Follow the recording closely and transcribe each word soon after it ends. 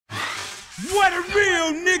Where the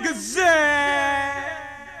real niggas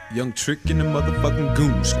at? Young Trick in the motherfucking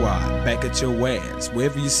Goon Sqwad, back at your ass.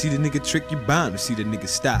 Wherever you see the nigga Trick, you bound to see the nigga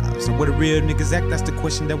style. So where the real niggas act? That's the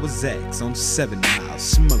question that was asked on 7 Miles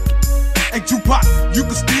smoking. Hey Tupac, you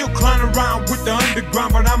can still clown around with the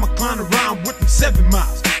underground, but I'ma clown around with them 7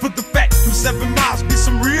 miles. But the fact, them 7 miles be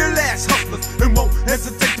some real ass hustlers and won't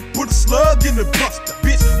hesitate to put a slug in the buster.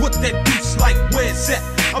 Bitch, what that deuce like, where it's at?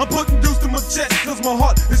 I'm putting deuce to my chest, cause my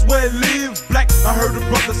heart is where it lives. Black, I heard a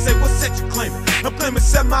brother say, what set you claiming? I'm claiming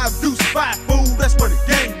 7 miles deuce, 5 fool, that's what the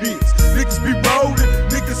game is. Niggas be rolling,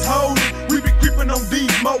 niggas holding. We be creeping on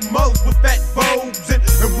these momos with fat bobes, and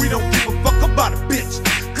we don't give a fuck about a bitch.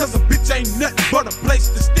 Cause a bitch ain't nothing but a place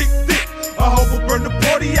to stick dick. I hope we'll burn the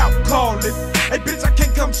party out, call it. Hey bitch, I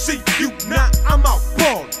can't come see you, now I'm out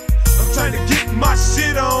ballin'. I'm trying to get my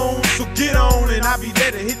shit on, so get on, and I'll be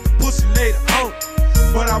there to hit the pussy later on.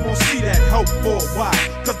 But I won't see that hoe for a while,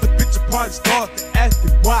 cause the bitch will probably start to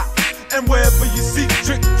asking why. And wherever you see the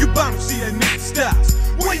Trick, you bound to see that nigga styles.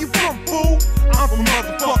 Where you from, fool? I'm from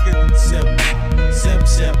motherfucking 7 miles, 7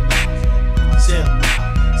 miles, 7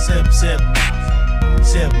 miles, 7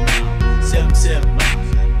 miles, 7 miles, 7 miles, 7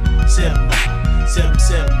 miles, 7 miles, 7 miles,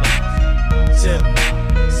 7 miles,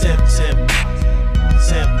 7 miles, 7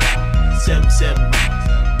 miles, 7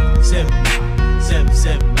 miles, 7 miles,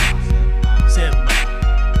 7 miles, 7 miles.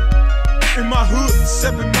 In my hood,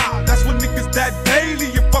 7 miles, that's when niggas die daily.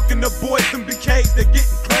 You're fucking the boys in BKs, they getting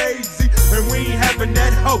crazy. And we ain't having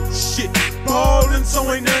that hoe shit. Ballin', so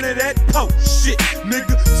ain't none of that post shit,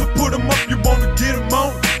 nigga. So put them up, you wanna get them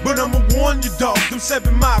on. But I'ma warn you, dog, them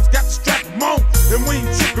 7 miles got to strap them on. And we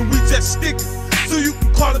ain't trippin', we just stickin'. So you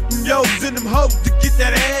can call it them yos and them hoes to get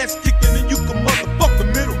that ass kickin'. And you can motherfuck the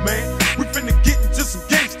middleman. We finna get into some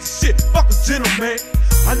gangsta shit, fuck a gentleman.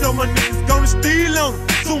 I know my niggas gonna steal on them,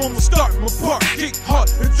 so I'ma start my part, kick hard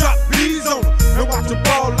and drop bees on them. And watch the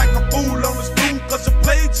ball like a fool on the stool, cause you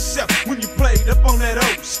played yourself when you played up on that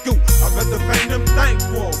old school. I'd rather bang them things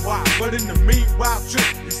for a while, but in the meanwhile, Trick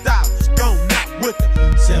and style is gone out with it.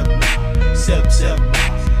 7 miles, 7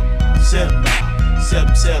 miles, 7 miles,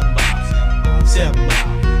 7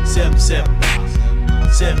 miles, 7 miles,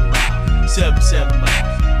 7 miles, 7 miles, 7 miles, 7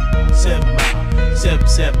 miles, 7 miles,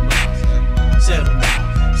 7 miles.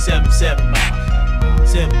 7 miles, 7 miles,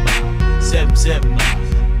 7 miles, 7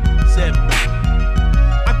 miles, 7 miles.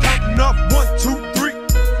 I'm counting up 1, 2, 3,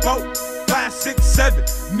 4, 5, 6, 7.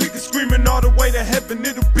 Niggas screaming all the way to heaven,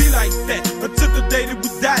 it'll be like that until the day that we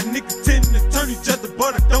die. Niggas tend to turn each other,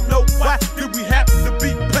 but I don't know why. Did we happen to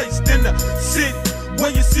be placed in the city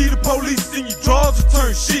where you see the police and your drawers will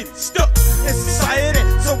turn shit stuck in society?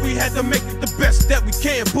 So we had to make it the best that we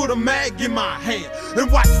can. Put a mag in my hand and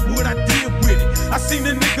watch what I did with it. I seen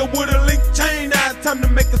a nigga with a link chain, now it's time to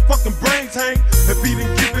make his fucking brains hang. If he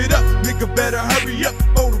didn't give it up, nigga better hurry up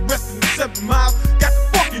before the rest of the 7 miles got to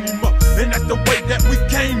fucking him up. And that's the way that we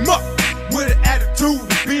came up, with an attitude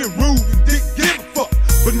of being rude and didn't give a fuck.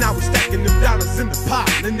 But now we're stacking them dollars in the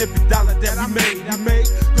pot, and every dollar that I made,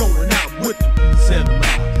 going out with them. 7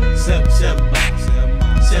 miles, 7 miles,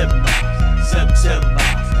 7 miles, 7 miles,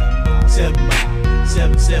 7 miles, 7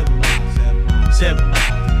 miles, 7 miles,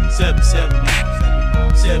 7 miles.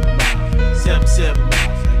 7 miles, 7 miles,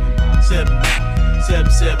 7 miles,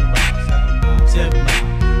 7 miles, 7 miles, 7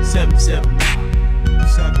 miles, 7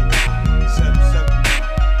 miles.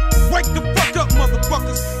 Wake the fuck up,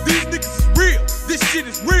 motherfuckers. These niggas is real. This shit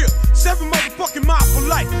is real. 7 motherfucking miles for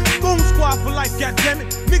life. Goon Sqwad for life,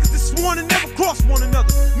 goddammit. Niggas that sworn to never cross one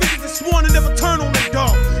another. Niggas that sworn to never turn on their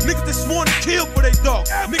dog. Niggas that sworn to kill for their dog.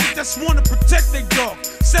 Niggas that sworn to protect their dog.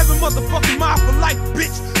 7 motherfucking miles for life,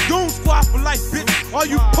 bitch. Goon Sqwad for life, bitch. All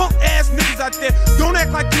you punk ass niggas out there, don't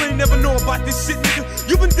act like you ain't never know about this shit, nigga.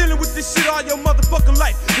 You been dealing with this shit all your motherfucking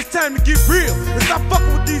life. It's time to get real and stop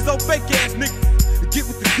fucking with these old fake ass niggas and get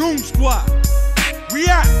with the Goon Sqwad. We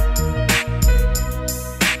out.